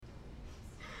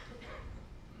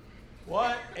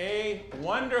What a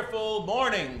wonderful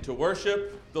morning to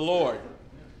worship the Lord.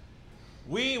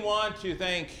 We want to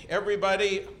thank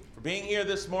everybody for being here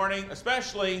this morning.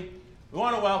 Especially, we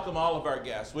want to welcome all of our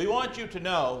guests. We want you to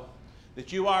know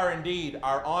that you are indeed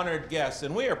our honored guests,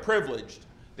 and we are privileged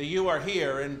that you are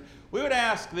here. And we would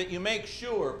ask that you make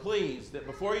sure, please, that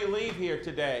before you leave here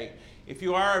today, if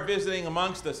you are visiting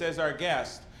amongst us as our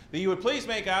guest, that you would please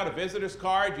make out a visitor's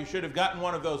card. You should have gotten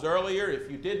one of those earlier.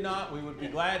 If you did not, we would be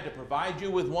glad to provide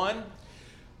you with one.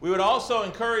 We would also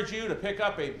encourage you to pick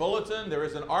up a bulletin. There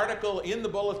is an article in the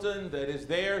bulletin that is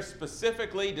there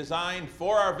specifically designed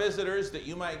for our visitors that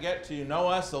you might get to know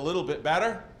us a little bit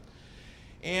better.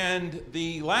 And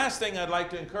the last thing I'd like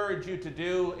to encourage you to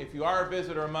do, if you are a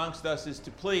visitor amongst us, is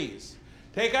to please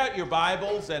take out your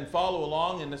Bibles and follow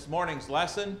along in this morning's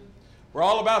lesson. We're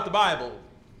all about the Bible.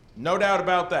 No doubt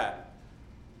about that.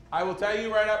 I will tell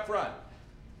you right up front,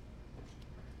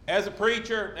 as a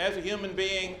preacher, as a human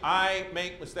being, I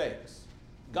make mistakes.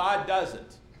 God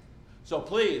doesn't. So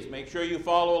please make sure you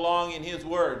follow along in His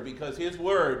Word, because His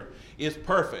Word is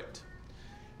perfect.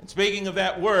 And speaking of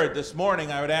that Word, this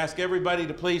morning I would ask everybody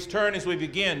to please turn as we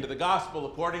begin to the Gospel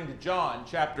according to John,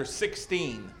 chapter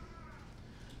 16.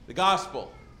 The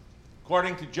Gospel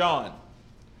according to John,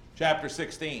 chapter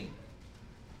 16.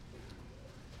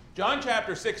 John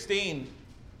chapter 16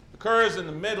 occurs in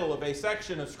the middle of a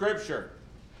section of Scripture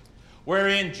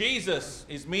wherein Jesus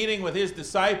is meeting with His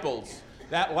disciples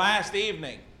that last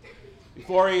evening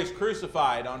before He is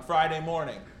crucified on Friday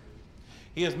morning.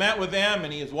 He has met with them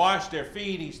and He has washed their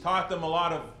feet. He's taught them a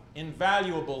lot of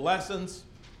invaluable lessons.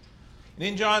 And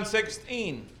in John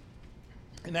 16,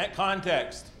 in that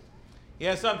context, He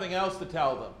has something else to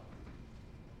tell them.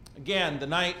 Again, the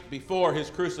night before His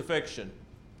crucifixion.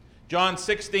 John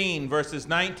 16, verses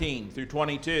 19 through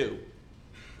 22.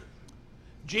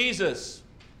 Jesus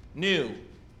knew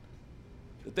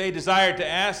that they desired to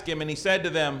ask Him, and He said to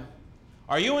them,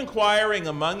 "Are you inquiring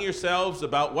among yourselves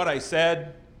about what I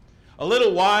said? A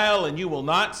little while and you will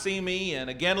not see me, and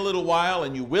again a little while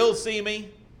and you will see me?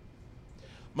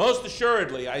 Most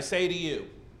assuredly, I say to you,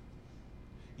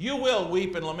 you will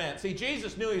weep and lament." See,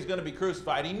 Jesus knew He was going to be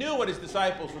crucified. He knew what His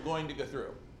disciples were going to go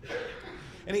through.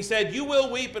 And He said, "You will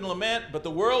weep and lament, but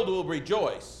the world will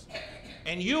rejoice,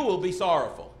 and you will be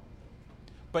sorrowful.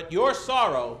 But your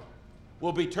sorrow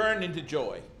will be turned into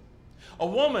joy. A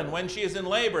woman, when she is in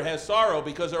labor, has sorrow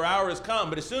because her hour has come,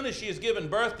 but as soon as she has given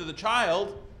birth to the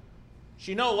child,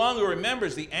 she no longer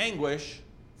remembers the anguish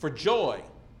for joy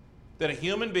that a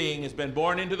human being has been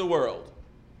born into the world.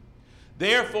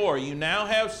 Therefore, you now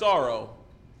have sorrow."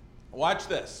 Watch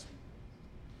this.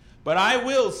 "But I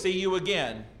will see you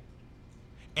again,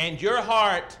 and your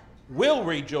heart will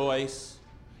rejoice,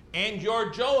 and your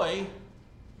joy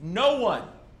no one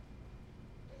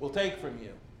will take from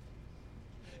you."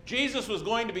 Jesus was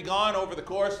going to be gone over the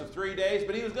course of 3 days,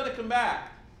 but He was going to come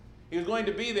back. He was going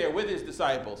to be there with His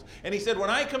disciples. And He said, when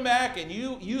I come back and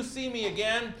you see me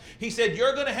again, He said,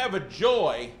 you're going to have a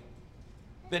joy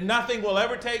that nothing will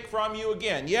ever take from you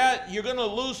again. Yeah, you're going to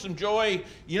lose some joy.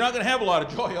 You're not going to have a lot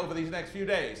of joy over these next few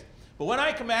days. But when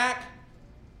I come back,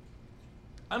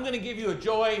 I'm going to give you a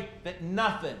joy that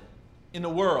nothing in the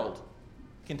world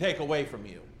can take away from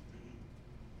you.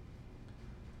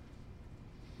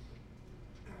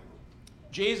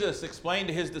 Jesus explained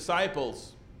to His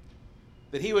disciples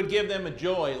that He would give them a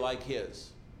joy like His.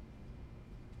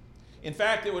 In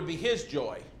fact, it would be His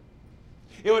joy.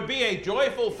 It would be a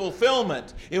joyful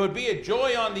fulfillment. It would be a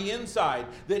joy on the inside,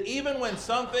 that even when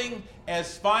something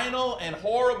as final and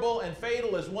horrible and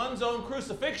fatal as one's own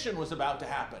crucifixion was about to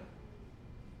happen,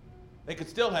 they could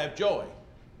still have joy.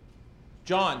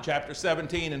 John chapter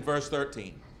 17 and verse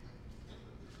 13.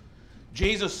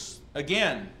 Jesus,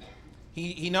 again,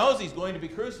 he knows He's going to be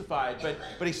crucified,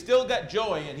 but He's still got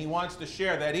joy, and He wants to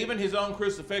share that. Even His own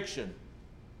crucifixion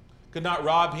could not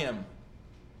rob Him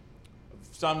of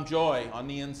some joy on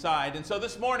the inside. And so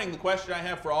this morning, the question I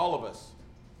have for all of us,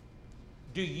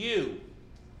 do you,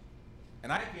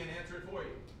 and I can't answer it for you,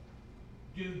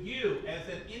 do you as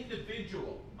an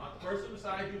individual, not the person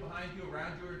beside you, behind you,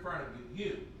 around you, or in front of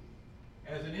you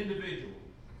as an individual,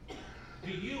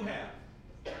 do you have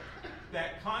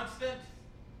that constant,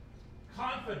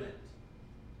 confident,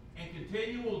 and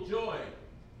continual joy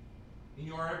in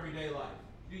your everyday life?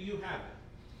 Do you have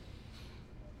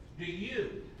it? Do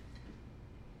you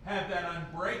have that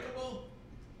unbreakable,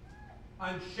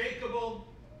 unshakable,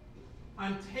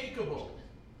 untakable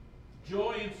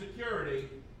joy and security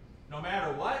no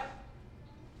matter what?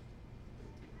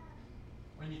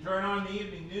 When you turn on the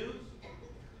evening news,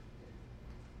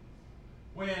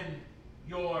 when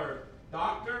your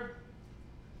doctor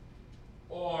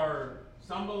or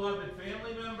some beloved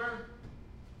family member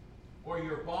or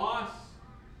your boss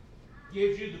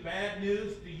gives you the bad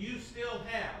news, do you still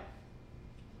have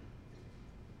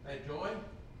that joy?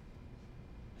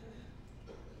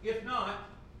 If not,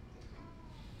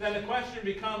 then the question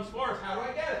becomes for us, how do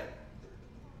I get it?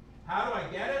 How do I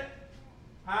get it?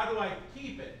 How do I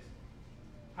keep it?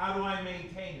 How do I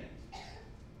maintain it?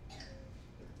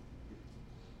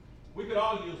 We could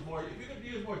all use more. If you could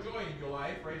use more joy in your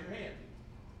life, raise your hand.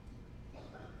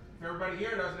 If everybody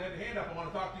here doesn't have their hand up, I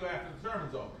want to talk to you after the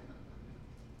sermon's over.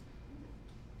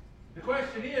 The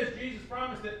question is, Jesus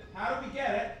promised it. How do we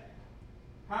get it?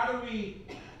 How do we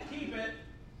keep it?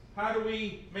 How do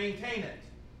we maintain it?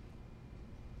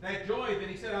 That joy that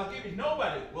he said, I'll give you,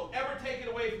 nobody will ever take it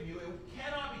away from you. It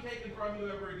cannot be taken from you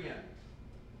ever again.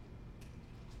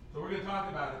 So we're going to talk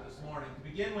about it this morning. To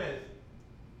begin with,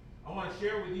 I want to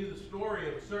share with you the story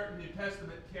of a certain New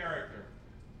Testament character.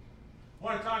 I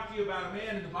want to talk to you about a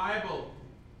man in the Bible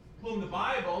whom the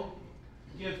Bible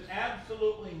gives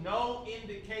absolutely no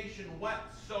indication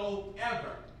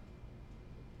whatsoever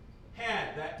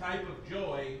had that type of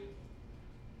joy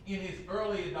in his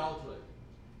early adulthood.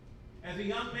 As a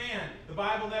young man, the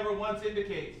Bible never once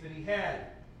indicates that he had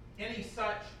any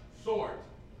such sort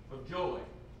of joy.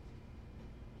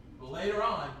 But later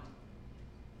on,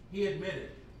 he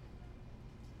admitted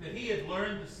that he had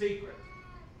learned the secret.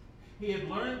 He had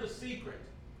learned the secret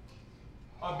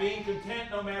of being content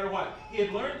no matter what. He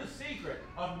had learned the secret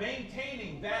of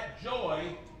maintaining that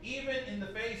joy even in the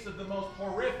face of the most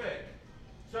horrific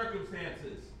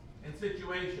circumstances and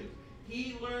situations.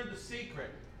 He learned the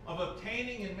secret of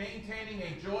obtaining and maintaining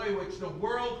a joy which the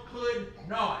world could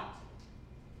not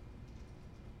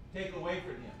take away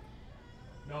from him,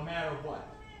 no matter what.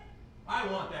 I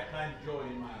want that kind of joy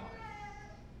in my life.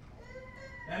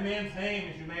 That man's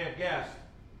name, as you may have guessed,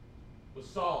 was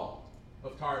Saul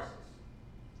of Tarsus.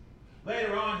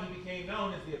 Later on, he became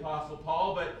known as the Apostle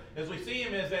Paul, but as we see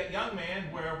him as that young man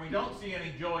where we don't see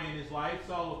any joy in his life,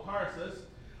 Saul of Tarsus,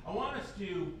 I want us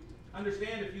to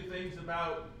understand a few things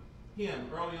about him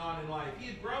early on in life. He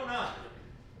had grown up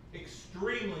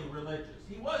extremely religious.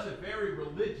 He was a very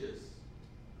religious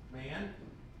man.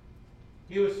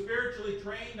 He was spiritually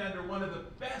trained under one of the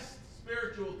best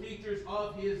spiritual teachers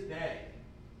of his day.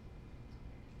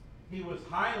 He was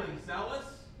highly zealous,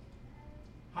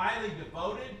 highly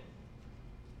devoted,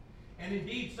 and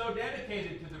indeed so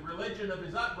dedicated to the religion of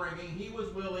his upbringing, he was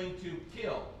willing to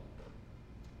kill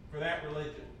for that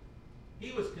religion.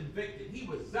 He was convicted. He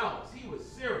was zealous. He was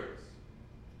serious.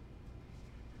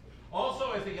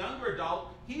 Also, as a younger adult,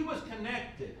 he was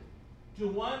connected to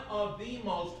one of the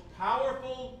most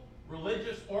powerful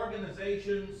religious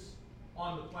organizations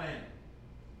on the planet.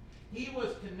 He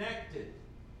was connected.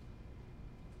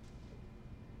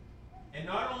 And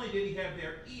not only did he have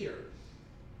their ears,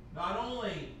 not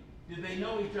only did they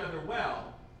know each other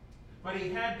well, but he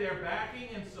had their backing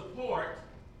and support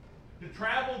to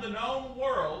travel the known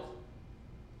world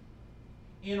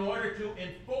in order to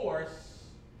enforce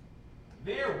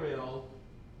their will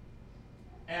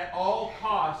at all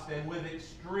costs and with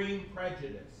extreme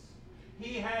prejudice.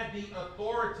 He had the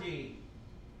authority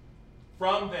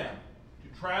from them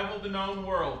to travel the known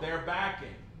world, their backing,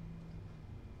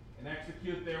 and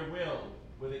execute their will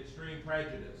with extreme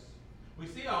prejudice. We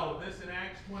see all of this in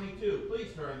Acts 22.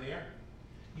 Please turn there.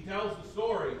 He tells the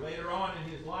story later on in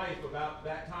his life about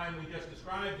that time we just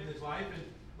described in his life, and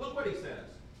look what he says.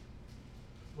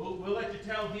 We'll let you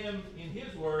tell him in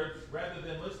his words rather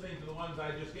than listening to the ones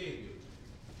I just gave you.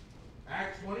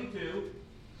 Acts 22,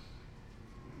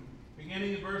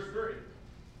 beginning in verse 3.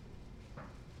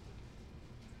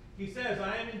 He says,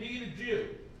 I am indeed a Jew.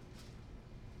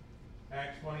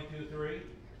 Acts 22:3.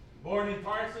 Born in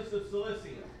Tarsus of Cilicia,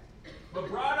 but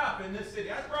brought up in this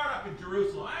city. I was brought up in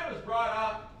Jerusalem. I was brought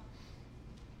up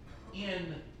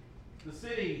in the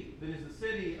city that is the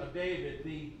city of David,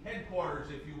 the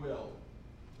headquarters, if you will,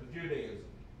 of Judaism,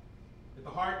 at the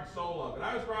heart and soul of it.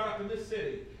 I was brought up in this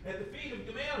city at the feet of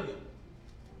Gamaliel,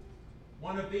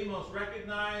 one of the most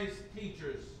recognized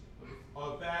teachers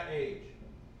of that age.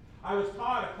 I was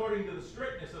taught according to the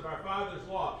strictness of our father's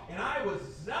law, and I was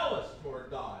zealous toward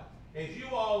God, as you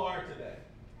all are today.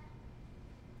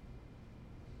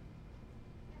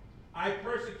 I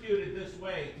persecuted this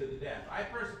way to the death. I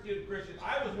persecuted Christians.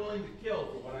 I was willing to kill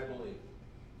for what I believed.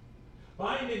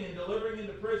 Binding and delivering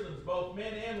into prisons both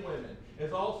men and women,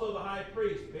 as also the high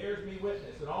priest bears me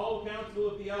witness, and all the council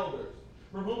of the elders,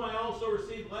 from whom I also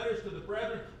received letters to the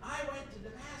brethren. I went to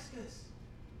Damascus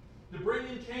to bring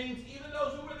in chains even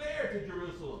those who were there to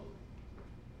Jerusalem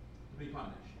to be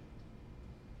punished.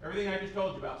 Everything I just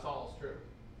told you about Saul is true.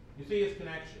 You see his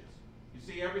connections. You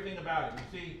see everything about him.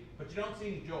 But you don't see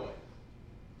any joy.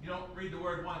 You don't read the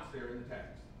word once there in the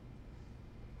text.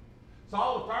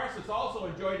 Saul of Tarsus also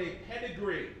enjoyed a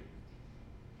pedigree.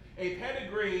 A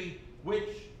pedigree which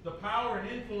the power and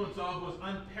influence of was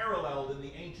unparalleled in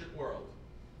the ancient world.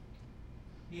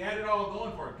 He had it all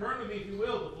going for him. Turn with me, if you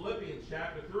will, to Philippians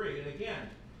chapter 3. And again,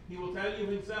 he will tell you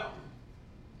himself.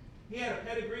 He had a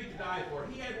pedigree to die for.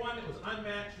 He had one that was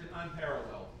unmatched and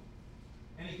unparalleled.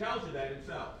 And he tells you that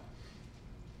himself.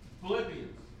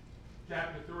 Philippians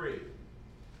chapter 3,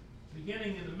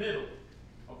 beginning in the middle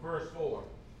of verse 4.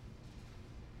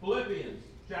 Philippians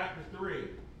chapter 3,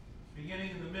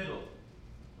 beginning in the middle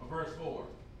of verse 4.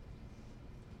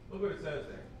 Look what it says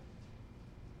there.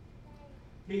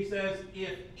 He says,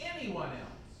 if anyone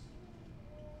else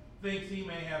thinks he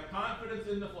may have confidence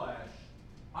in the flesh,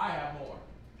 I have more.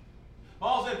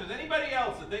 Paul said, if there's anybody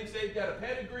else that thinks they've got a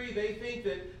pedigree, they think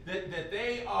that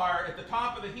they are at the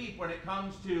top of the heap when it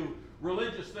comes to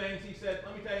religious things, he said,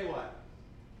 let me tell you what.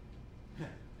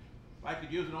 If I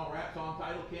could use an old rap song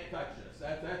title, can't touch this.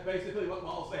 That's basically what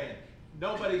Paul's saying.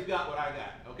 Nobody's got what I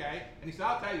got, okay? And he said,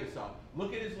 I'll tell you something.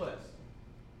 Look at his list.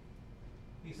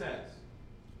 He says,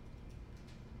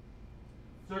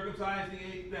 circumcised the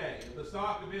 8th day, of the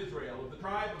stock of Israel, of the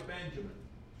tribe of Benjamin,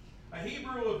 a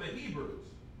Hebrew of the Hebrews.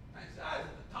 That's at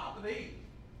the top of the heap.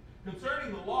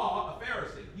 Concerning the law, a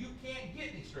Pharisee. You can't get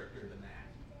any stricter than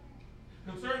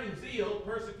that. Concerning zeal,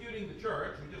 persecuting the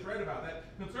church. We just read about that.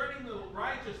 Concerning the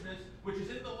righteousness, which is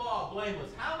in the law,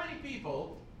 blameless. How many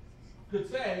people could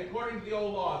say, according to the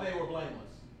old law, they were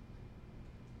blameless?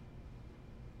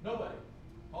 Nobody.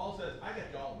 Paul says, I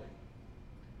got you all, baby.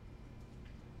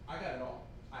 I got it all.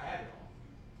 I had it all.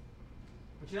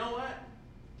 But you know what?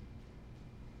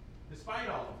 Despite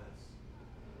all of this,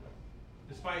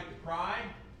 despite the pride,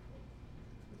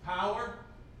 the power,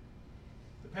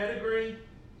 the pedigree,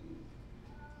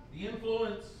 the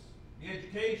influence, the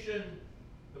education,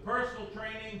 the personal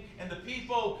training, and the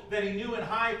people that he knew in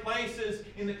high places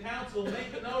in the council,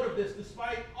 make a note of this,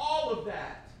 despite all of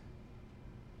that,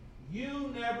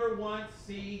 you never once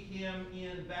see him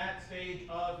in that stage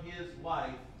of his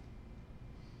life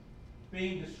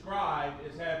being described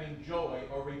as having joy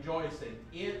or rejoicing.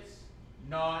 It's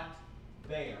not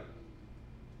there.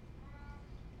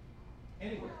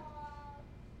 Anywhere.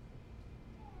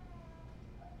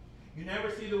 You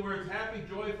never see the words happy,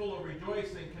 joyful, or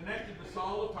rejoicing connected to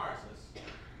Saul of Tarsus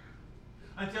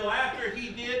until after he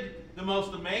did the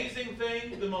most amazing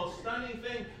thing, the most stunning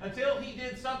thing, until he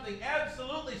did something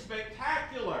absolutely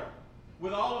spectacular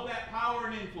with all of that power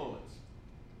and influence.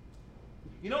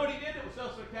 You know what he did that was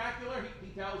so spectacular?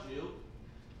 He tells you.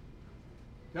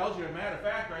 Tells you, a matter of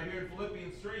fact, right here in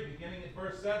Philippians 3, beginning at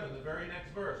verse 7, the very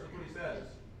next verse. Look what he says.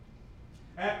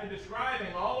 After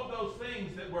describing all of those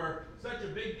things that were such a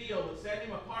big deal that set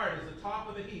him apart as the top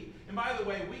of the heap. And by the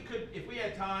way, we could, if we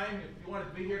had time, if you wanted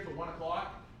to be here till 1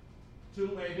 o'clock,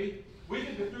 2 maybe, we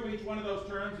could go through each one of those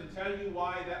terms and tell you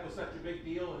why that was such a big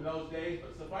deal in those days.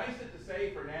 But suffice it to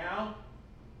say for now,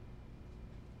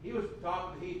 he was the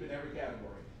top of the heap in every category.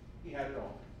 He had it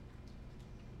all.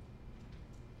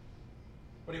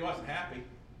 But he wasn't happy.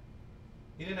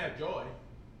 He didn't have joy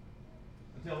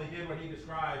until he did what he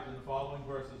describes in the following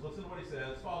verses. Listen to what he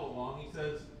says. Follow along. He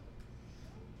says,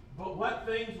 but what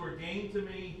things were gained to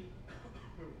me,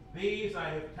 these I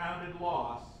have counted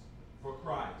loss for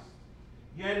Christ.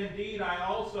 Yet indeed I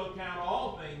also count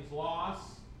all things loss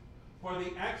for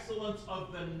the excellence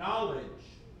of the knowledge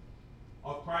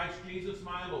of Christ Jesus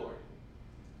my Lord.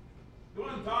 He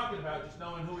wasn't talking about just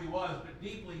knowing who he was, but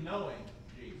deeply knowing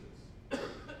Jesus.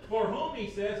 For whom, he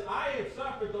says, I have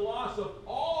suffered the loss of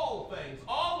all things,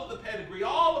 all of the pedigree,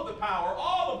 all of the power,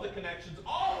 all of the connections,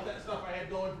 all of that stuff I had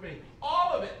going for me,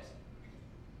 all of it.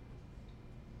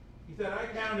 He said, I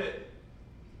count it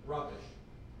rubbish.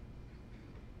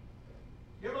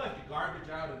 You ever left your garbage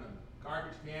out in a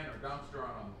garbage can or dumpster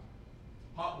on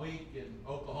a hot week in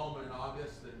Oklahoma in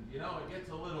August, and you know, it gets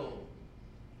a little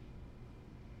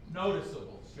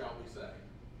noticeable, shall we say.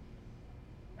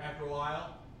 After a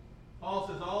while, Paul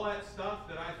says, all that stuff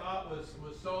that I thought was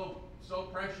so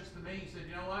precious to me, he said,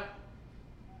 you know what?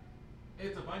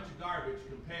 It's a bunch of garbage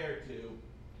compared to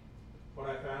what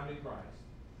I found in Christ.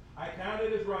 I count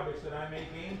it as rubbish that I may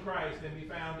gain Christ and be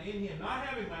found in him, not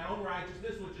having my own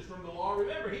righteousness, which is from the law.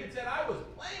 Remember, he had said I was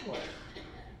blameless.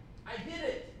 I did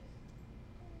it.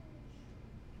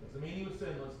 Doesn't mean he was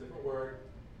sinless, different word.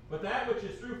 But that which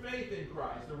is through faith in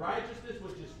Christ, the righteousness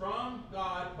which is from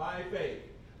God by faith.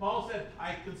 Paul said,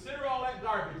 I consider all that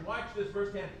garbage, watch this,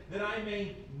 verse 10, that I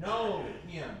may know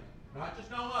him. Not just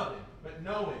know of him, but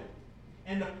know him.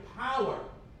 And the power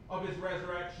of his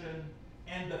resurrection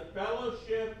and the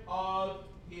fellowship of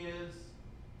his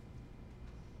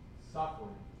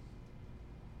sufferings,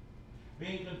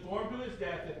 being conformed to his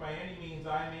death, if by any means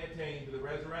I may attain to the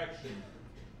resurrection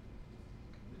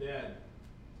of the dead.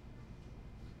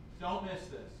 Don't miss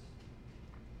this.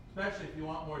 Especially if you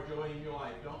want more joy in your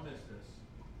life. Don't miss this.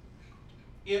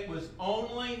 It was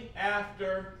only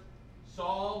after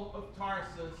Saul of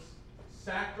Tarsus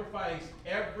sacrificed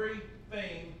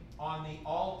everything on the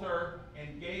altar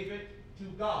and gave it to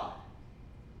God,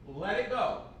 let it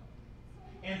go,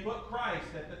 and put Christ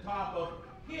at the top of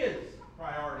his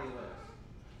priority list.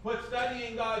 Put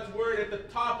studying God's Word at the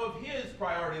top of his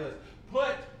priority list.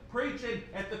 Put preaching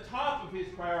at the top of his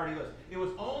priority list. It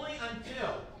was only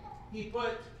until he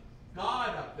put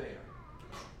God up there.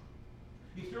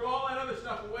 He threw all that other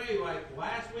stuff away like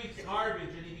last week's garbage,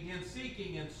 and he began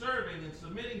seeking and serving and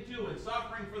submitting to and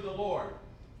suffering for the Lord.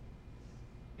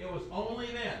 It was only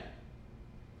then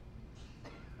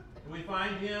that we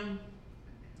find him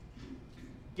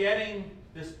getting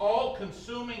this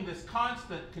all-consuming, this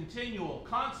constant, continual,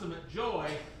 consummate joy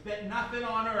that nothing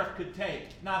on earth could take.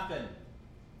 Nothing.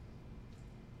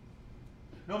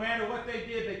 No matter what they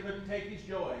did, they couldn't take his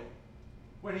joy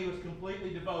when he was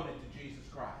completely devoted to Jesus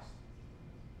Christ.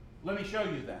 Let me show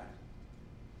you that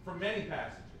from many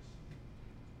passages.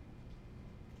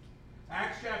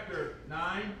 Acts chapter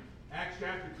 9, Acts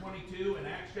chapter 22, and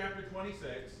Acts chapter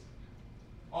 26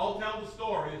 all tell the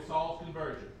story of Saul's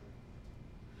conversion.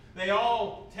 They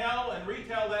all tell and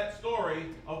retell that story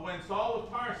of when Saul of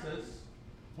Tarsus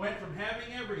went from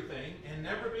having everything and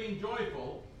never being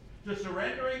joyful to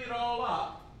surrendering it all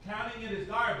up, counting it as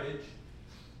garbage,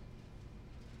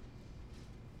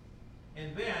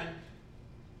 and then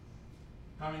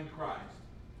coming to Christ,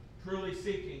 truly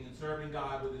seeking and serving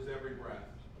God with his every breath.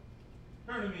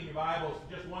 Turn to me in your Bibles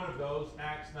to just one of those,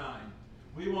 Acts 9.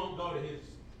 We won't go to his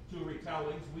two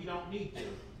retellings. We don't need to.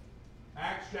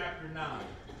 Acts chapter 9.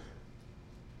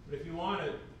 But if you want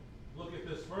to look at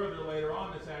this further later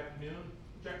on this afternoon,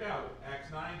 check out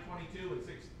Acts 9, 22 and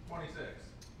 26.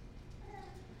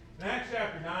 In Acts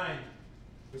chapter 9,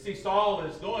 we see Saul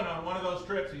is going on one of those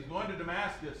trips. He's going to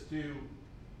Damascus to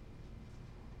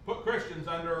put Christians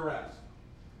under arrest.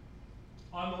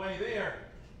 On the way there,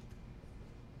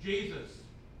 Jesus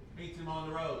meets him on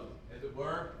the road, as it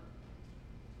were.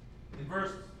 In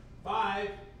verse 5,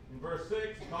 in verse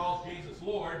 6, he calls Jesus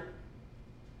Lord.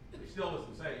 He still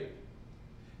isn't saved.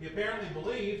 He apparently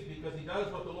believes because he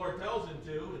does what the Lord tells him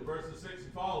to in verses 6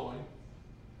 and following.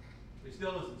 He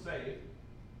still isn't saved.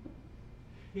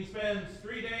 He spends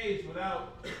 3 days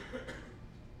without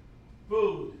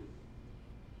food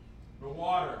or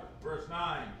water, verse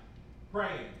 9,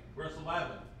 praying, verse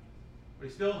 11. But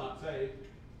he's still not saved.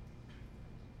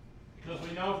 Because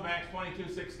we know from Acts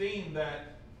 22:16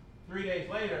 that 3 days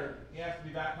later, he has to be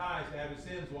baptized to have his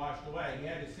sins washed away. He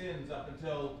had his sins up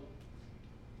until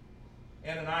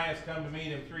Ananias come to meet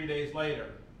him 3 days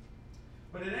later.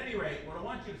 But at any rate, what I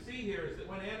want you to see here is that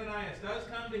when Ananias does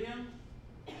come to him,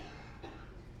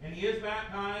 and he is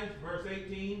baptized, verse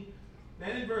 18,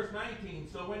 then in verse 19,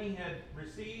 so when he had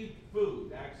received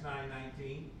food, Acts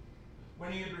 9:19,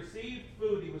 when he had received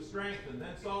food, he was strengthened.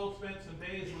 Then Saul spent some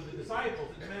days with the disciples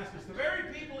at Damascus. The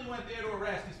very people he went there to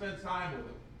arrest, he spends time with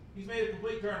them. He's made a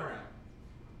complete turnaround.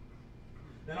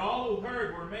 Then all who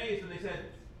heard were amazed, and they said,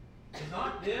 is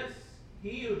not this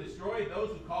he who destroyed those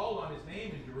who called on his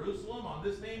name in Jerusalem, on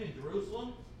this name in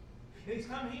Jerusalem? And he's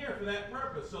come here for that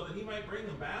purpose, so that he might bring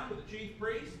them bound to the chief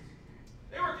priests.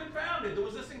 They were confounded. There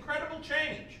was this incredible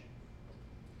change.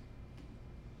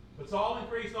 But Saul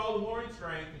increased all the more in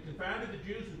strength and confounded the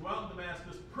Jews who dwelt in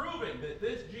Damascus, proving that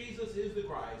this Jesus is the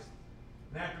Christ.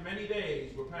 And after many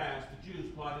days were passed, the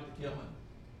Jews plotted to kill him.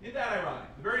 Isn't that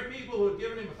ironic? The very people who had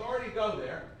given him authority to go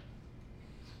there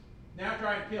now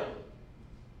try to kill him.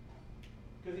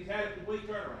 Because he's had a complete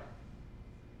turnaround.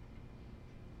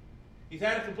 He's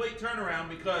had a complete turnaround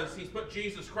because he's put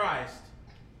Jesus Christ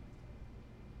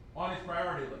on his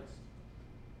priority list.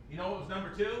 You know what was number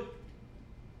 2?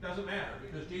 Doesn't matter,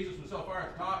 because Jesus was so far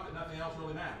at the top that nothing else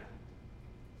really mattered.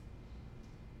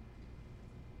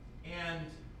 And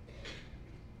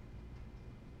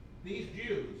these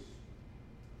Jews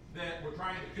that were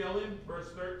trying to kill him,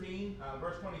 verse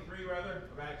 23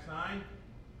 of Acts 9,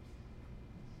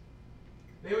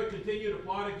 they would continue to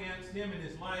plot against him and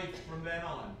his life from then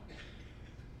on.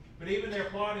 But even their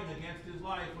plotting against his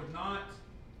life would not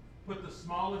put the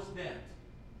smallest dent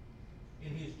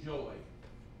in his joy.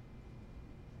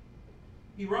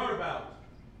 He wrote about,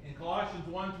 in Colossians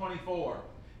 1:24,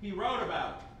 he wrote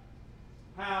about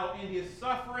how in his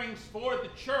sufferings for the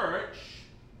church,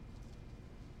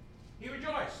 he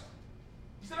rejoiced.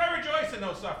 He said, I rejoice in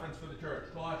those sufferings for the church,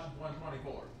 Colossians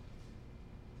 1:24.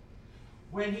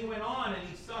 When he went on and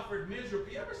he suffered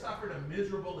miserably. You ever suffered a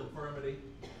miserable infirmity?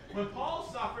 When Paul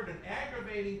suffered an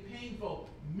aggravating, painful,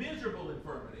 miserable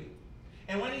infirmity,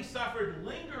 and when he suffered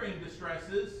lingering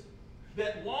distresses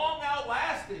that long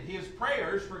outlasted his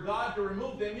prayers for God to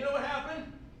remove them, you know what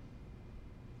happened?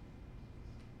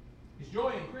 His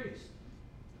joy increased.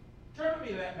 Turn with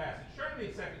me to that passage. Turn with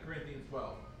me to 2 Corinthians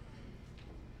 12.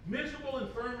 Miserable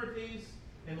infirmities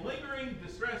and lingering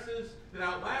distresses that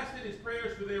outlasted his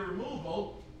prayers for their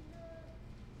removal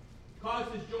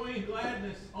caused his joy and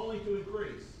gladness only to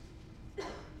increase.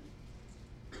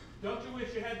 Don't you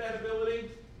wish you had that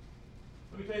ability?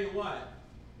 Let me tell you what.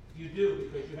 You do,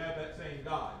 because you have that same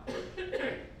God.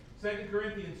 2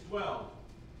 Corinthians 12,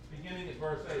 beginning at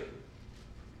verse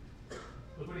 8.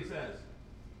 Look what he says.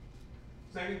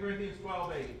 2 Corinthians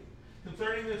 12:8.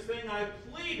 Concerning this thing I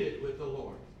pleaded with the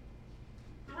Lord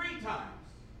 3 times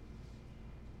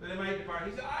that it might depart.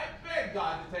 He said, I begged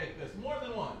God to take this more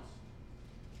than once.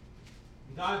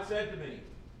 And God said to me,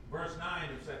 verse 9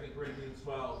 of 2 Corinthians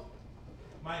 12,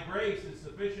 my grace is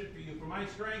sufficient for you, for my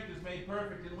strength is made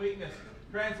perfect in weakness.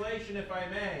 Translation, if I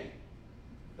may.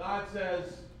 God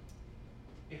says,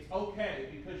 it's okay,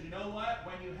 because you know what?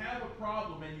 When you have a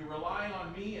problem and you rely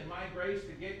on me and my grace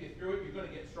to get you through it, you're going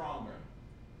to get stronger.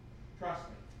 Trust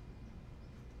me.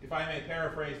 If I may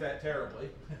paraphrase that terribly.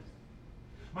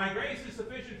 My grace is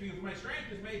sufficient for you, for my strength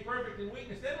is made perfect in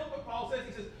weakness. Then look what Paul says.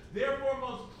 He says, therefore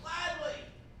most gladly.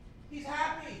 He's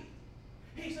happy.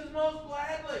 He says, most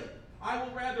gladly. I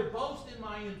will rather boast in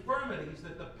my infirmities,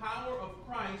 that the power of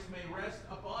Christ may rest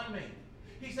upon me.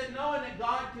 He said, knowing that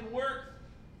God can work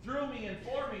through me and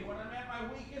for me when I'm at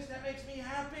my weakest, that makes me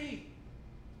happy.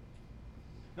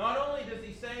 Not only does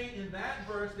he say in that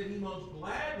verse that he most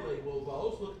gladly will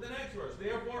boast, look at the next verse.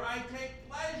 Therefore I take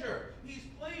pleasure. He's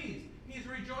pleased. He's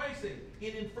rejoicing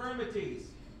in infirmities,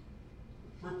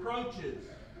 reproaches,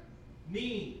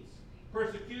 needs,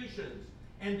 persecutions,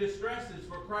 and distresses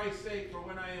for Christ's sake. For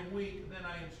when I am weak, then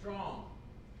I am strong.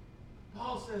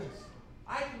 Paul says,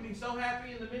 I can be so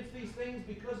happy in the midst of these things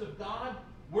because of God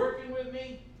working with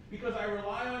me, because I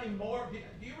rely on him more.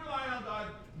 Do you rely on God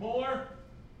more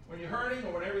when you're hurting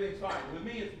or when everything's fine? With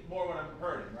me, it's more when I'm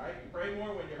hurting, right? You pray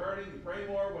more when you're hurting. You pray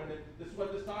more when this is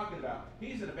what this is talking about.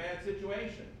 He's in a bad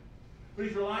situation. But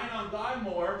he's relying on God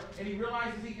more, and he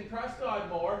realizes he can trust God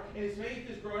more, and his faith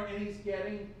is growing, and he's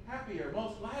getting happier,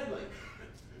 most gladly.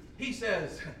 He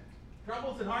says,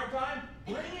 troubles and hard time,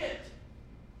 bring it.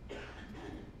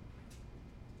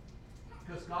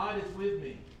 Because God is with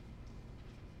me.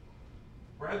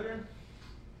 Brethren,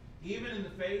 even in the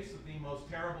face of the most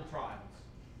terrible trials,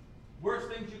 worst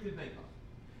things you can think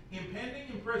of, impending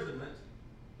imprisonment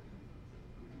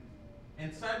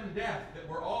and sudden death that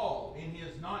were all in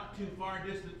his not too far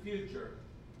distant future,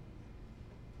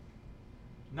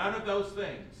 none of those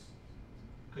things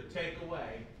could take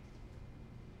away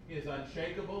his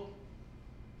unshakable,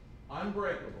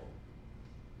 unbreakable,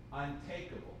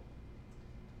 untakable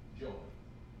joy.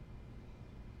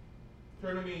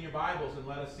 Turn to me in your Bibles and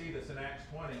let us see this in Acts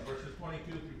 20, verses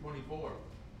 22 through 24.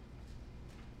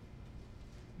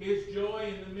 His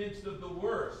joy in the midst of the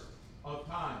worst of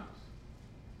times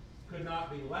could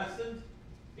not be lessened,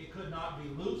 it could not be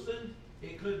loosened,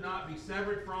 it could not be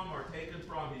severed from or taken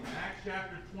from him. Acts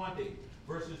chapter 20,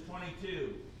 verses 22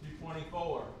 through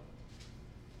 24.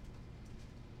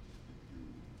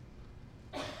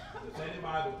 This ain't in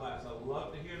Bible class. I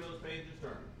love to hear those pages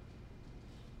turn.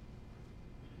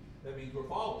 That means we're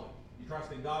following. You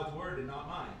trust in God's word and not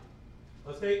mine.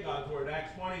 Let's take God's word.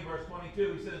 Acts 20, verse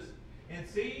 22. He says, and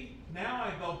see, now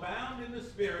I go bound in the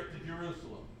Spirit to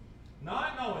Jerusalem,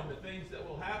 not knowing the things that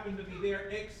will happen to me there,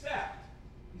 except,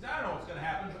 he said, I don't know what's going to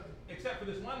happen, but except for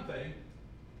this one thing,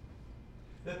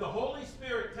 that the Holy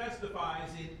Spirit testifies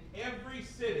in every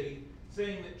city,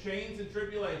 saying that chains and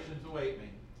tribulations await me.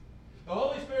 The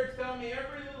Holy Spirit's telling me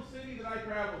every little city that I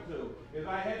travel to, if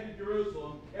I head to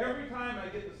Jerusalem, every time I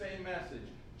get the same message.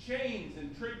 Chains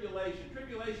and tribulation.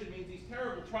 Tribulation means these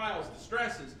terrible trials,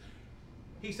 distresses.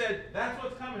 He said, that's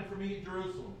what's coming for me at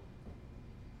Jerusalem.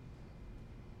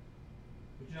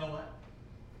 But you know what?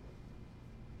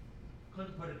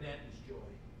 Couldn't put a dent in his joy.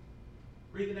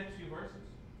 Read the next few verses.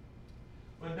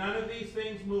 But none of these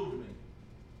things moved me.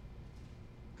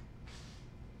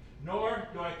 Nor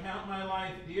do I count my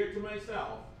life dear to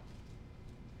myself,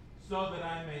 so that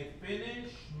I may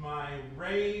finish my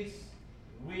race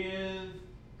with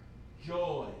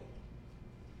joy.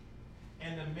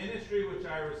 And the ministry which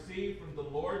I received from the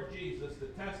Lord Jesus to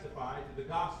testify to the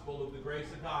gospel of the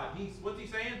grace of God. What's he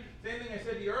saying? Same thing I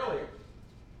said to you earlier.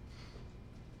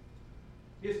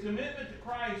 His commitment to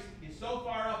Christ is so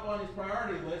far up on his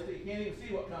priority list that you can't even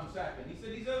see what comes second. He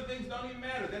said these other things don't even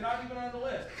matter. They're not even on the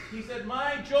list. He said,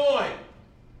 my joy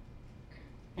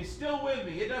is still with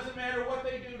me. It doesn't matter what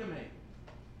they do to me.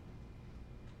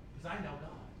 Because I know God.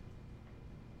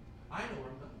 I know where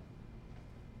I'm going.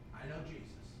 I know Jesus.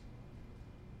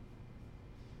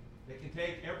 They can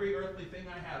take every earthly thing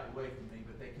I have away from me,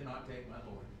 but they cannot take my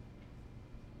Lord.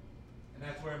 And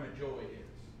that's where my joy is.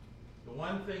 The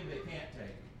one thing they can't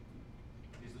take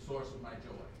is the source of my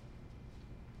joy.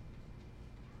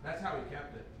 That's how he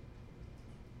kept it.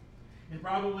 In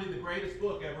probably the greatest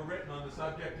book ever written on the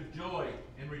subject of joy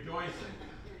and rejoicing,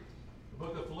 the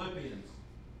book of Philippians,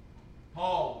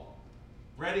 Paul,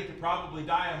 ready to probably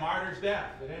die a martyr's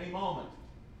death at any moment.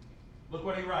 Look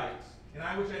what he writes. And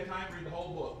I wish I had time to read the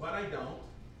whole book, but I don't.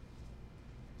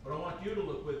 But I want you to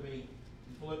look with me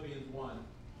in Philippians 1.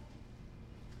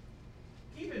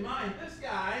 Keep in mind, this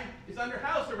guy is under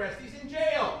house arrest. He's in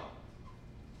jail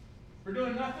for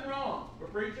doing nothing wrong, for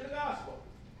preaching the gospel.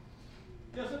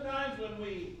 You know, sometimes when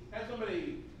we have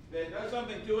somebody that does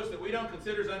something to us that we don't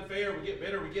consider as unfair, we get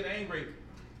bitter, we get angry.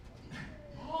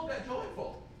 Paul got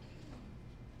joyful.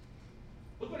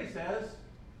 Look what he says.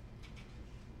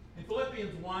 In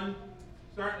Philippians 1,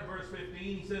 starting at verse 15,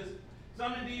 he says,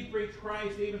 some indeed preach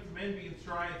Christ even from envy and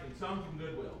strife, and some from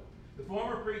goodwill. The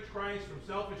former preach Christ from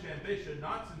selfish ambition,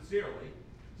 not sincerely,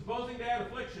 supposing to add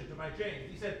affliction to my chains.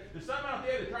 He said, there's some out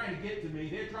there that are trying to get to me.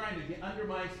 They're trying to get under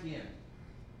my skin.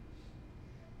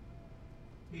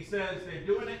 He says they're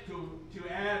doing it to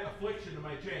add affliction to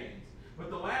my chains. But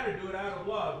the latter do it out of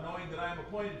love, knowing that I am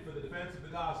appointed for the defense of the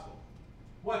gospel.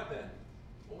 What then?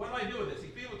 Well, what do I do with this?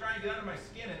 These people are trying to get under my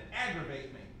skin and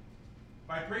aggravate me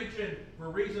by preaching for a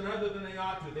reason other than they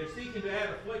ought to. They're seeking to add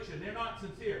affliction. They're not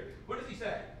sincere. What does he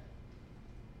say?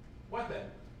 What then?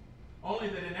 Only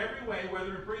that in every way,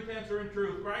 whether in pretense or in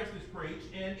truth, Christ is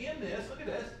preached. And in this, look at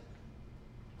this,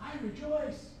 I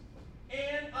rejoice.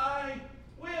 And I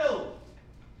will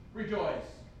rejoice.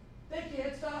 They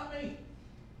can't stop me.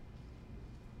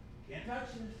 Can't touch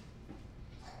this.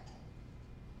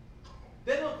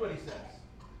 Then look what he says.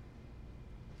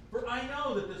 For I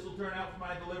know that this will turn out for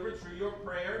my deliverance through your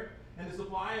prayer and the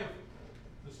supply of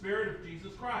the Spirit of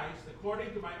Jesus Christ,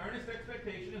 according to my earnest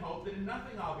expectation and hope that in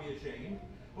nothing I'll be ashamed,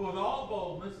 but with all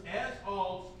boldness, as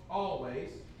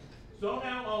always, so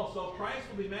now also Christ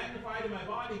will be magnified in my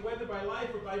body, whether by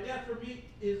life or by death. For me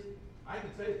is, I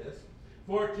can say this,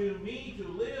 for to me to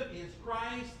live is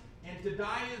Christ, and to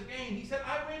die is gain. He said,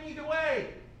 I win either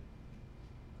way.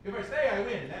 If I stay, I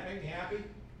win, and that makes me happy.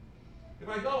 If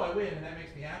I go, I win, and that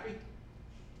makes me happy.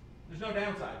 There's no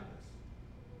downside to this.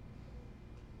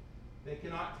 They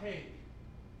cannot take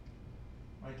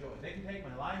my joy. They can take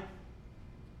my life.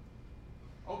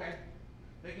 Okay.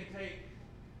 They can take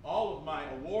all of my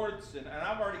awards, and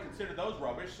I've already considered those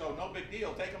rubbish, so no big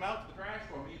deal. Take them out to the trash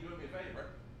for me. You're doing me a favor.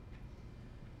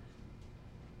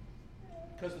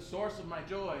 Because the source of my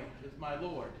joy is my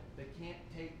Lord. They can't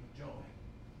take the joy,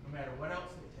 no matter what else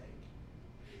they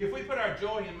take. If we put our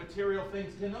joy in material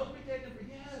things, can those be taken from?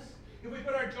 Yes. If we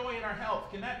put our joy in our health,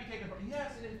 can that be taken from?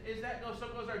 Yes. And as that goes, so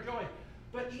goes our joy.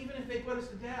 But even if they put us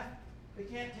to death, they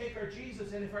can't take our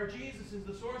Jesus. And if our Jesus is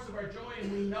the source of our joy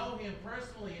and we know him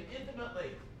personally and intimately,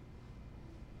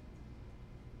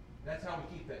 that's how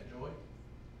we keep that joy.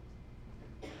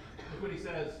 Look what he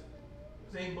says,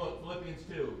 same book, Philippians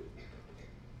 2,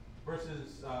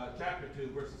 chapter 2,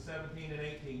 verses 17 and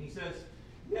 18. He says,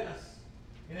 yes,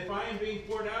 and if I am being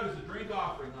poured out as a drink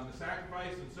offering on the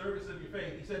sacrifice and service of your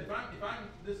faith, he said,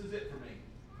 this is it for me.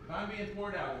 If I'm being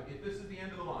poured out, if this is the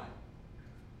end of the line,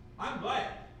 I'm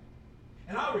glad.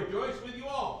 And I'll rejoice with you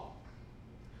all.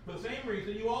 For the same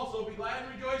reason, you also be glad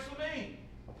and rejoice with me.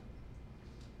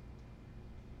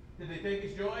 Did they take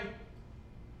his joy?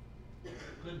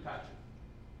 Couldn't touch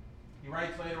it. He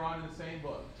writes later on in the same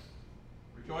book,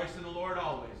 rejoice in the Lord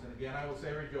always. And again, I will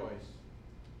say rejoice.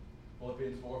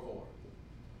 Philippians 4:4.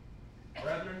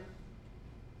 Brethren,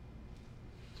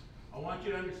 I want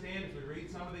you to understand as we read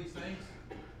some of these things,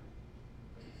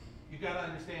 you've got to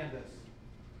understand this.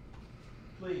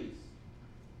 Please.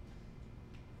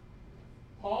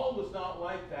 Paul was not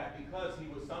like that because he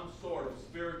was some sort of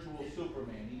spiritual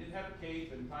Superman. He didn't have a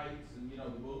cape and tights and,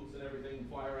 the boots and everything and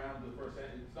fly around to the first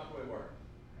hand. It's not the way it worked.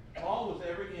 Paul was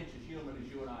every inch as human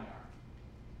as you and I are.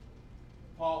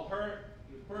 Paul hurt.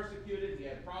 He was persecuted. He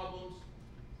had problems.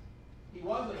 He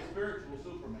wasn't a spiritual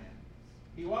Superman.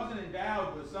 He wasn't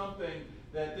endowed with something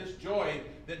that this joy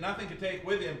that nothing could take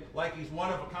with him, like he's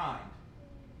one of a kind.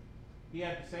 He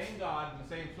had the same God and the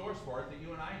same source for it that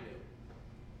you and I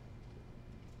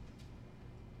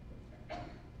do.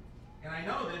 And I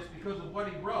know this because of what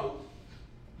he wrote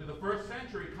to the first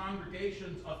century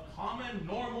congregations of common,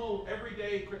 normal,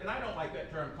 everyday, and I don't like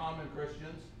that term, common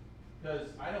Christians, because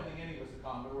I don't think any of us are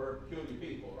common. We're peculiar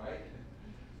people, right?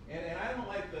 And I don't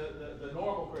like the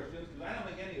normal Christians, because I don't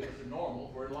think any of us are normal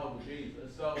if we're in love with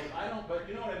Jesus. So I don't, but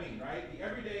you know what I mean, right? The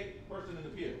everyday person in the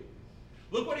pew.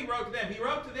 Look what he wrote to them. He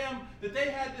wrote to them that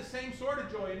they had the same sort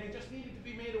of joy, and they just needed to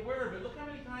be made aware of it. Look how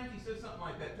many times he says something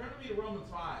like that. Turn with me to Romans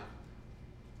 5.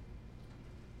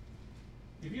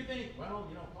 If you think, well,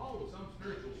 you know, Paul was some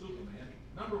spiritual superman,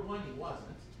 number one, he wasn't.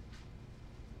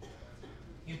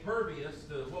 Impervious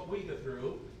to what we go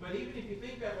through. But even if you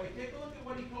think that way, take a look at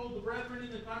what he told the brethren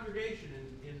in the congregation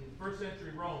in first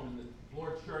century Rome, in the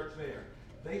Lord's church there.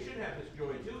 They should have this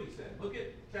joy too, he said. Look at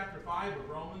chapter 5 of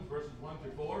Romans, verses 1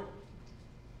 through 4.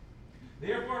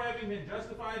 Therefore, having been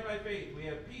justified by faith, we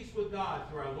have peace with God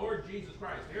through our Lord Jesus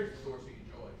Christ. There's the source of your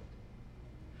joy.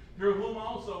 Through whom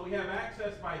also we have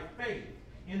access by faith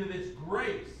into this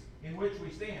grace in which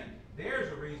we stand.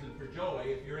 There's a reason for joy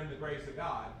if you're in the grace of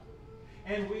God.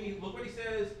 And we, look what he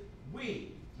says,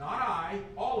 we, not I,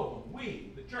 all of them,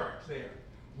 we, the church there,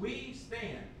 we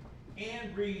stand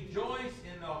and rejoice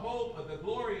in the hope of the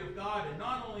glory of God. And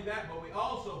not only that, but we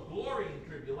also glory in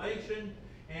tribulation.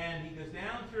 And he goes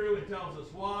down through and tells us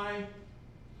why.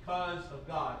 Because of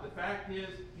God. The fact is,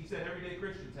 he said everyday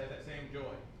Christians have that same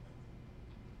joy.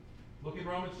 Look in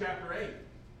Romans chapter 8.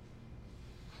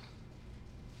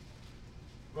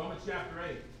 Romans chapter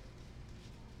 8.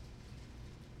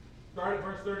 Start at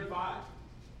verse 35.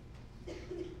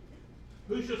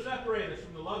 Who shall separate us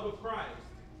from the love of Christ?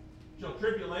 Shall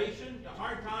tribulation,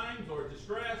 hard times, or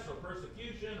distress, or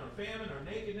persecution, or famine, or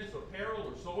nakedness, or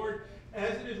peril, or sword?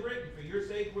 As it is written, for your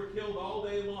sake we're killed all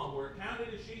day long. We're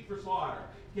counted as sheep for slaughter.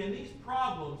 Can these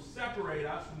problems separate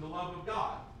us from the love of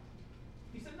God?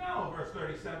 He said, no, verse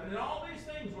 37. And all these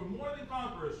things were more than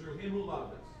conquerors through him who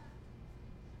loved us.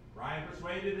 For I am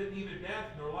persuaded that neither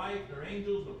death, nor life, nor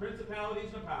angels, nor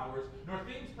principalities, nor powers, nor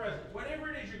things present, whatever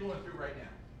it is you're going through right now,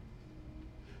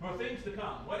 nor things to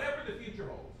come, whatever the future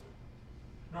holds,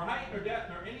 nor height, nor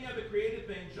depth, nor any other created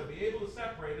thing shall be able to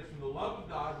separate us from the love of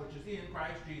God, which is in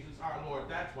Christ Jesus our Lord.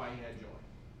 That's why he had joy.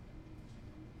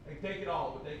 They can take it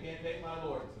all, but they can't take my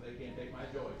Lord, so they can't take my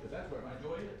joy, because that's where my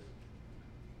joy is.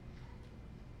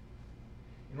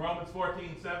 In Romans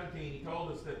 14:17, he told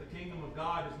us that the kingdom of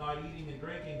God is not eating and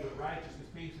drinking, but righteousness,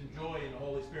 peace, and joy in the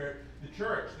Holy Spirit. The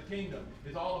church, the kingdom,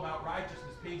 is all about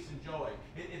righteousness, peace, and joy.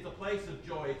 It's a place of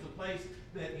joy. It's a place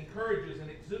that encourages and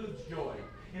exudes joy.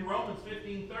 In Romans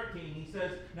 15:13, he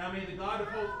says, now may the God of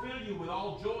hope fill you with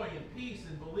all joy and peace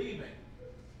in believing.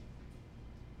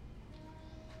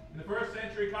 In the first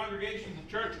century congregations of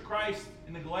Church of Christ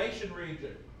in the Galatian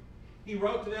region, he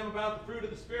wrote to them about the fruit of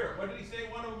the Spirit. What did he say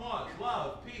one of them was?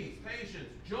 Love, peace, patience,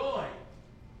 joy.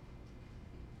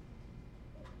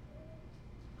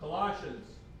 Colossians,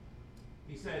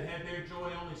 he said, had their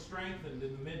joy only strengthened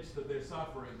in the midst of their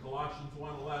suffering. Colossians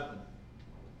 1:11.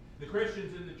 The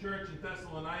Christians in the church in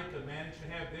Thessalonica managed to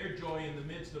have their joy in the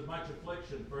midst of much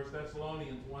affliction. 1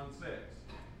 Thessalonians 1:6.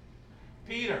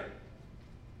 Peter.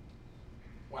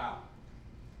 Wow.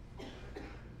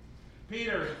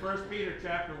 Peter, in 1 Peter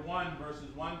chapter 1,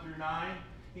 verses 1 through 9,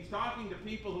 he's talking to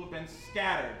people who have been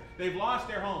scattered. They've lost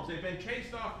their homes. They've been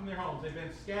chased off from their homes. They've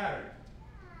been scattered.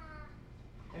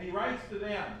 And he writes to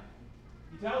them.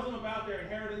 He tells them about their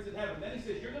inheritance in heaven. Then he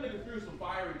says, you're going to go through some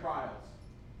fiery trials.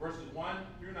 Verses 1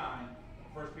 through 9,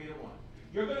 1 Peter 1.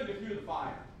 You're going to go through the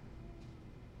fire.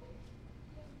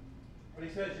 But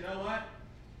he says, you know what?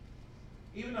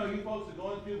 Even though you folks are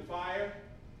going through the fire,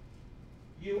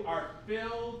 you are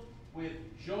filled with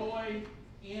joy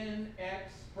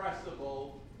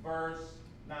inexpressible. Verse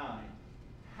 9.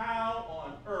 How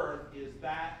on earth is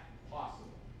that possible?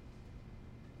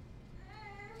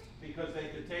 Because they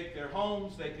could take their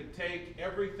homes, they could take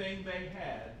everything they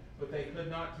had, but they could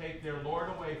not take their Lord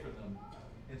away from them,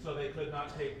 and so they could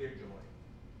not take their joy.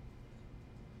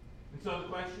 And so the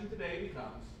question today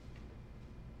becomes,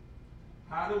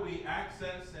 how do we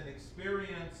access and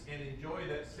experience and enjoy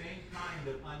that same kind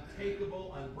of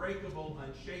untakeable, unbreakable,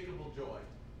 unshakable joy?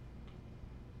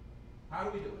 How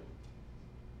do we do it?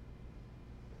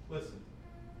 Listen,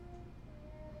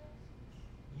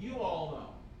 you all know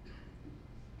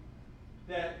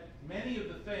that many of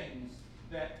the things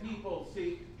that people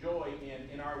seek joy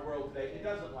in our world today, it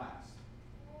doesn't last.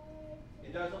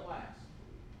 It doesn't last.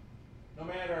 No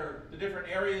matter the different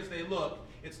areas they look,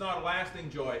 it's not a lasting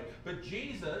joy. But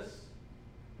Jesus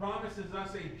promises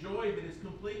us a joy that is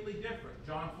completely different.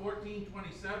 John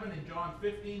 14:27 and John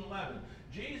 15:11.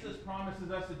 Jesus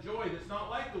promises us a joy that's not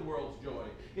like the world's joy.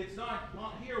 It's not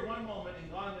here one moment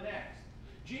and gone the next.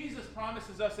 Jesus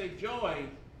promises us a joy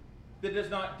that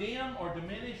does not dim or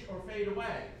diminish or fade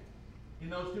away in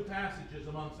those two passages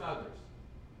amongst others.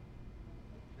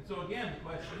 And so again, the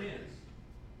question is,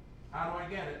 how do I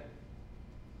get it?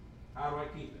 How do I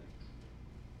keep it?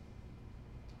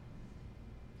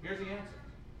 Here's the answer.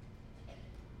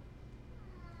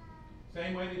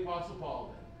 Same way the Apostle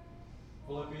Paul did.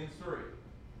 Philippians 3.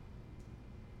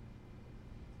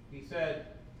 He said,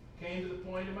 came to the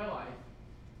point in my life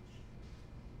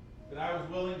that I was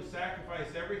willing to sacrifice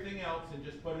everything else and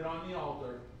just put it on the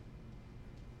altar.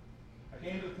 I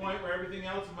came to the point where everything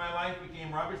else in my life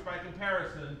became rubbish by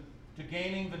comparison to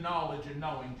gaining the knowledge and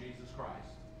knowing Jesus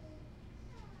Christ.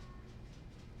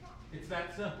 It's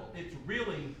that simple. It's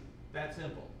really that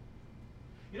simple.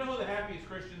 You know who the happiest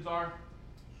Christians are?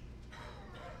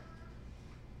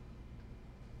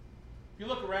 If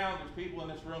you look around, there's people in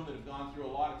this room that have gone through a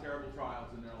lot of terrible trials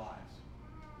in their lives.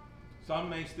 Some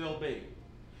may still be.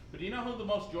 But do you know who the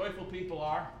most joyful people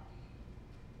are?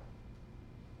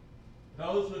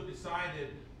 Those who have decided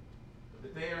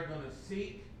that they are going to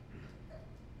seek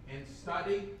and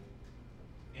study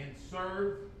and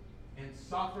serve and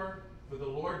suffer for the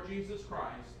Lord Jesus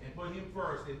Christ and put Him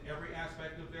first in every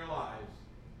aspect of their lives.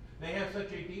 They have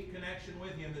such a deep connection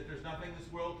with Him that there's nothing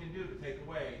this world can do to take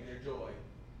away their joy.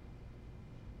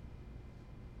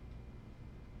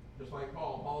 Just like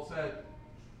Paul. Paul said,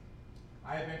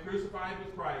 I have been crucified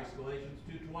with Christ, Galatians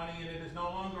 2:20, and it is no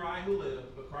longer I who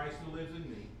live, but Christ who lives in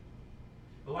me.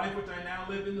 The life which I now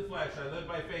live in the flesh, I live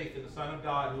by faith in the Son of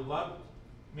God, who loved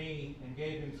me and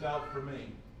gave Himself for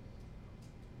me.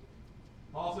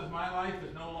 Paul says, my life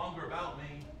is no longer about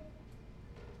me.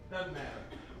 Doesn't matter.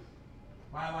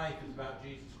 My life is about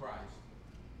Jesus Christ.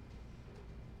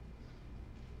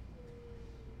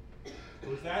 It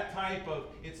was that type of,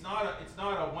 it's not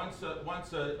a once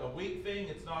a week thing,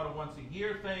 it's not a once a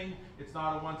year thing, it's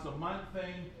not a once a month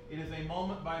thing. It is a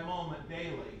moment by moment,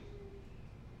 daily,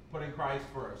 putting Christ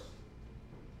first.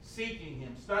 Seeking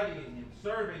Him, studying Him,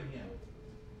 serving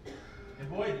Him. And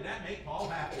boy, did that make Paul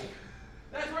happy.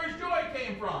 That's where his joy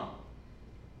came from.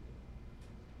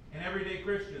 And everyday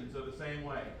Christians are the same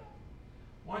way.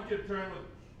 I want you to turn with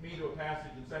me to a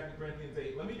passage in 2 Corinthians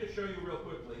 8. Let me just show you real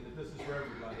quickly that this is for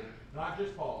everybody. Not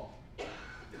just Paul.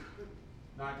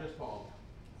 Not just Paul.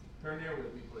 Turn there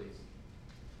with me, please.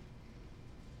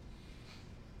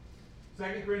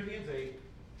 2 Corinthians 8.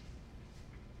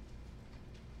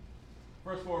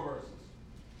 First 4 verses.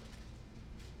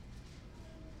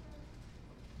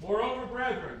 Moreover,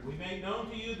 brethren, we make known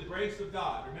to you the grace of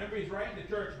God. Remember, he's writing to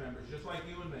church members, just like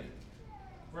you and me.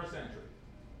 First century.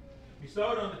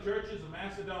 Bestowed on the churches of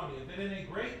Macedonia, that in a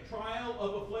great trial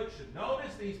of affliction.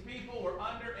 Notice these people were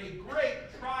under a great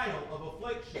trial of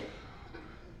affliction.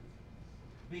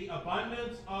 The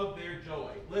abundance of their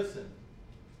joy. Listen.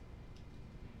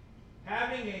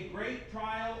 Having a great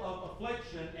trial of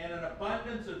affliction and an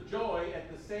abundance of joy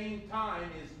at the same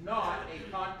time is not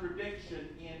a contradiction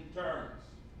in terms.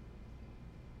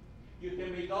 You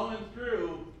can be going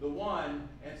through the one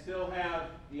and still have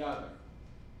the other.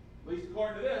 At least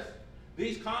according to this,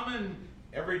 these common,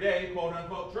 everyday,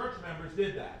 quote-unquote, church members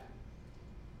did that.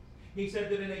 He said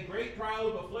that in a great trial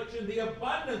of affliction, the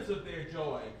abundance of their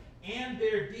joy and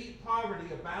their deep poverty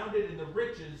abounded in the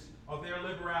riches of their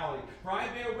liberality. For I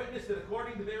bear witness that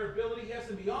according to their ability, yes,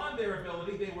 and beyond their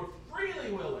ability, they were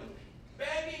freely willing,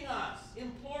 begging us,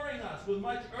 imploring us with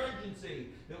much urgency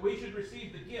that we should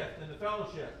receive the gift and the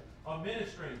fellowship of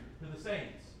ministering to the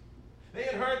saints. They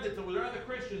had heard that there were other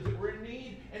Christians that were in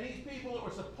need, and these people that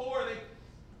were so poor,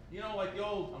 like the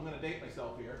old, I'm going to date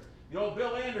myself here, the old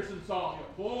Bill Anderson song,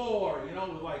 poor,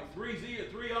 with like three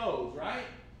O's, right?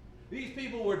 These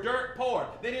people were dirt poor.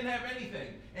 They didn't have anything.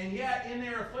 And yet, in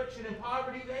their affliction and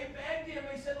poverty, they begged Him.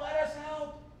 They said, let us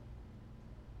help.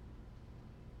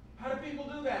 How do people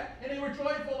do that? And they were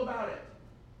joyful about it.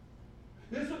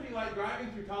 This would be like driving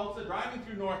through Tulsa, driving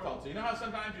through North Tulsa. You know how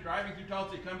sometimes you're driving through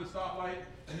Tulsa, you come to a stoplight,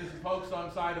 and there's some folks on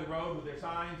the side of the road with their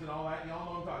signs and all that. You all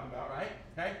know what I'm talking about, right?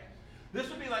 Okay? This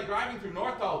would be like driving through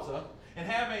North Tulsa and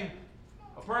having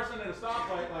a person at a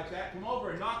stoplight like that come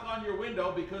over and knock on your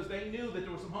window because they knew that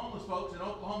there were some homeless folks in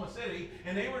Oklahoma City,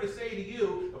 and they were to say to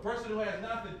you, a person who has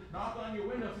nothing, knock on your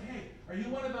window and say, hey, are you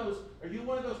one of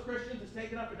those Christians that's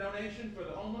taking up a donation for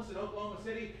the homeless in Oklahoma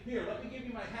City? Here, let me give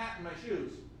you my hat and my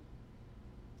shoes.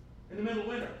 In the middle of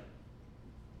winter.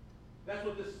 That's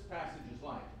what this passage is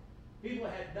like. People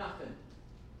had nothing.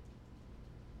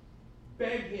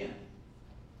 Begged Him.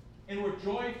 and we're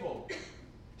joyful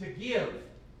to give.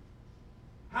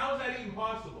 How is that even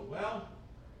possible? Well,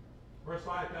 verse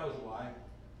 5 tells you why.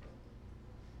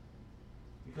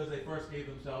 Because they first gave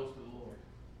themselves to the Lord.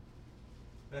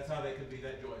 That's how they could be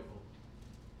that joyful.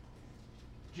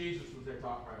 Jesus was their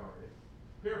top priority.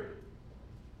 Period.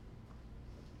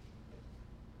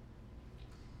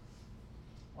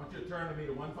 I want you to turn to me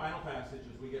to one final passage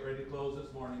as we get ready to close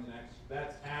this morning.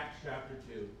 That's Acts chapter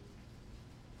 2.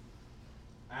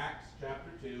 Acts chapter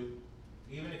 2.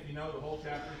 Even if you know the whole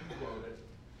chapter, you can quote it.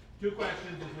 Two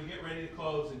questions as we get ready to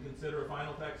close and consider a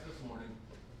final text this morning.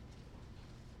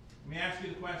 Let me ask you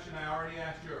the question I already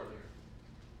asked you earlier.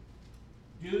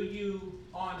 Do you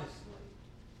honestly,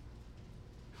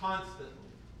 constantly,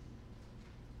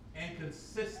 and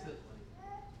consistently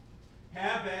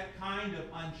have that kind of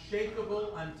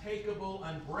unshakable, untakable,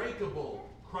 unbreakable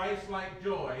Christ-like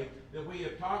joy that we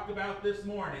have talked about this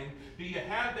morning? Do you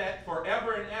have that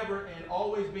forever and ever and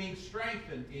always being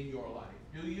strengthened in your life?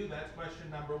 Do you? That's question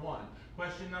number one.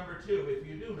 Question number two, if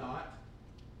you do not,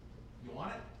 you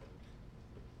want it?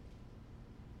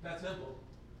 That's simple.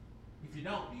 If you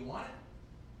don't, do you want it?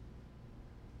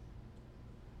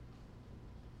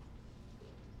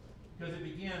 Because it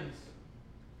begins,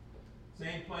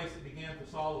 same place it began for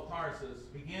Saul of Tarsus,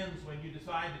 begins when you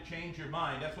decide to change your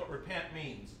mind. That's what repent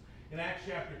means. In Acts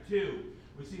chapter 2,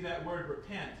 we see that word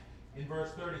repent in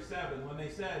verse 37. When they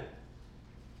said,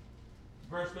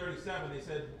 verse 37, they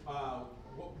said,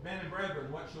 men and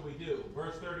brethren, what shall we do?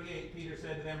 Verse 38, Peter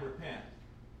said to them, repent.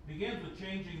 Begins with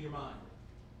changing your mind.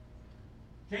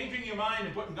 Changing your mind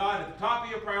and putting God at the top of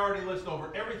your priority list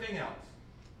over everything else.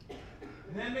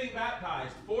 And then being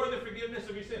baptized for the forgiveness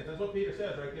of your sins. That's what Peter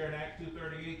says right there in Acts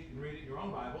 2:38. You can read it in your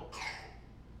own Bible.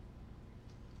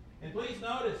 And please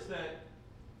notice that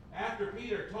after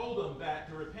Peter told them that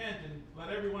to repent and let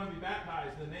everyone be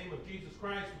baptized in the name of Jesus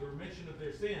Christ for the remission of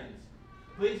their sins,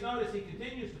 please notice he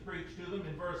continues to preach to them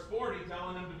in verse 40,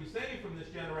 telling them to be saved from this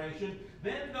generation.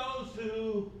 Then those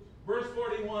who, verse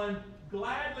 41,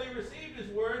 gladly received his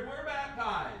word were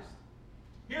baptized.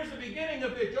 Here's the beginning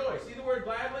of their joy. See the word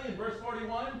gladly in verse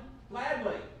 41?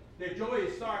 Gladly. Their joy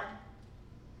is starting.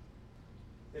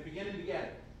 They're beginning to get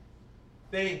it.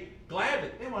 They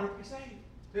wanted to be saved.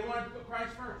 They wanted to put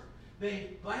Christ first.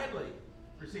 They gladly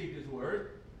received his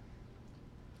word.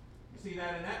 You see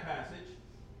that in that passage.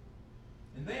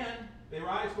 And then they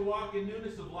rise to walk in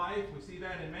newness of life. We see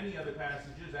that in many other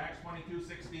passages. Acts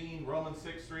 22:16, Romans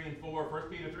 6:3 and 4, 1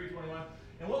 Peter 3:21.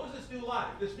 And what was this new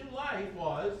life? This new life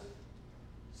was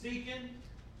seeking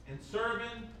and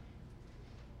serving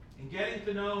and getting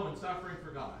to know and suffering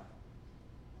for God.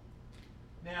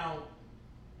 Now,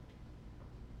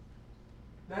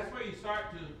 that's where you start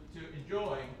to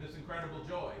enjoy this incredible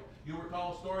joy. You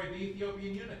recall the story of the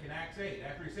Ethiopian eunuch in Acts 8.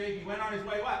 After he saved, he went on his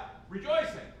way what?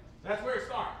 Rejoicing. That's where it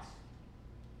starts.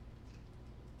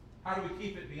 How do we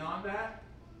keep it beyond that?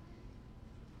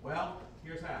 Well,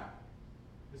 here's how.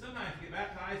 Because sometimes you get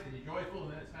baptized and you're joyful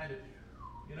and then it's kind of,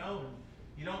 and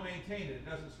you don't maintain it. It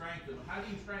doesn't strengthen. How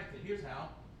do you strengthen it? Here's how.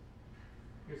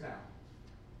 Here's how.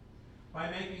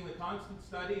 By making the constant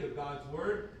study of God's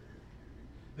Word,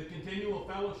 the continual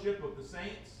fellowship of the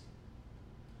saints,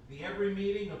 the every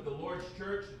meeting of the Lord's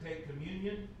church to take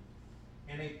communion,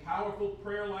 and a powerful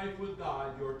prayer life with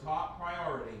God, your top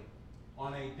priority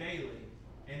on a daily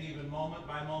and even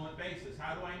moment-by-moment basis.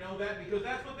 How do I know that? Because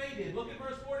that's what they did. Look at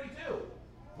verse 42.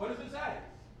 What does it say?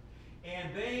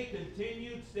 And they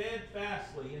continued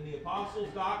steadfastly in the apostles'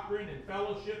 doctrine and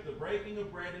fellowship, the breaking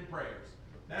of bread and prayers.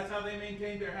 That's how they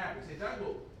maintained their happiness. Say,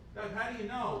 Doug, how do you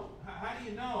know? How do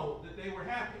you know that they were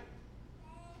happy?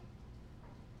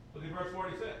 Look at verse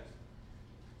 46.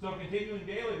 So continuing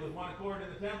daily with one accord in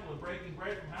the temple and breaking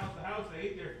bread from house to house, they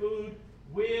ate their food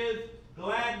with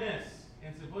gladness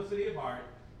and simplicity of heart,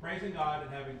 praising God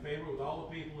and having favor with all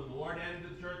the people. And the Lord added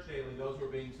to the church daily those who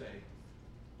were being saved.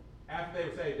 After they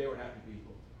were saved, they were happy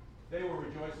people. They were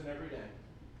rejoicing every day.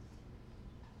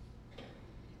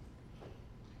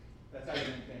 That's how you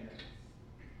maintain it.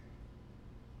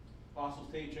 Apostles'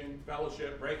 teaching,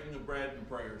 fellowship, breaking of bread, and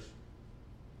prayers.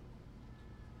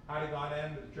 How did God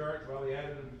add them to the church? Well, he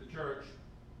added them to the church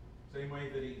same way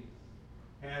that he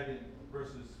had in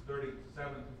verses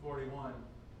 37 to 41.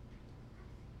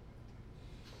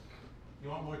 You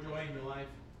want more joy in your life?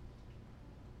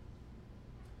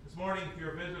 This morning, if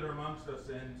you're a visitor amongst us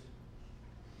and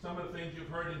some of the things you've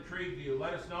heard intrigued you,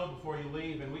 let us know before you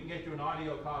leave, and we can get you an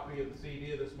audio copy of the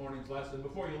CD of this morning's lesson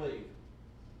before you leave.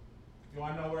 If you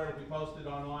want to know where it'll be posted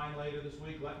online later this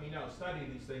week, let me know. Study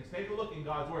these things. Take a look in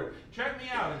God's Word. Check me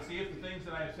out and see if the things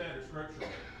that I have said are scriptural.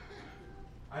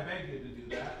 I beg you to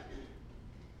do that.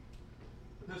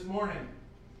 But this morning,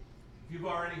 if you've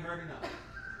already heard enough,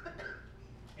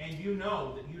 and you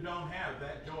know that you don't have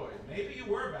that joy, maybe you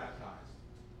were baptized,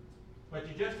 but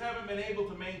you just haven't been able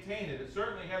to maintain it. It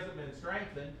certainly hasn't been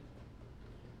strengthened.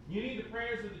 You need the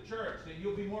prayers of the church that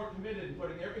you'll be more committed in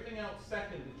putting everything else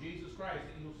second to Jesus Christ,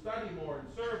 that you'll study more and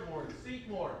serve more and seek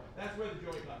more. That's where the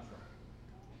joy comes from.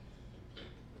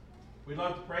 We'd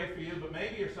love to pray for you, but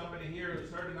maybe you're somebody here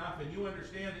who's heard enough and you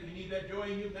understand that you need that joy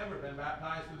and you've never been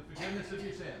baptized for the forgiveness of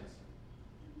your sins.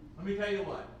 Let me tell you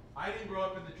what. I didn't grow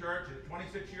up in the church, and at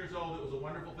 26 years old, it was a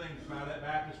wonderful thing to come out of that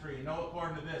baptistry and know,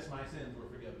 according to this, my sins were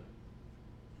forgiven.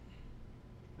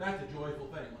 That's a joyful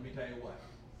thing, let me tell you what.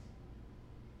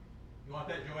 You want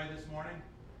that joy this morning?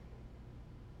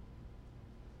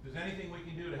 If there's anything we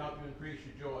can do to help you increase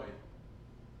your joy,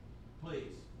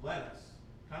 please let us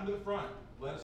come to the front.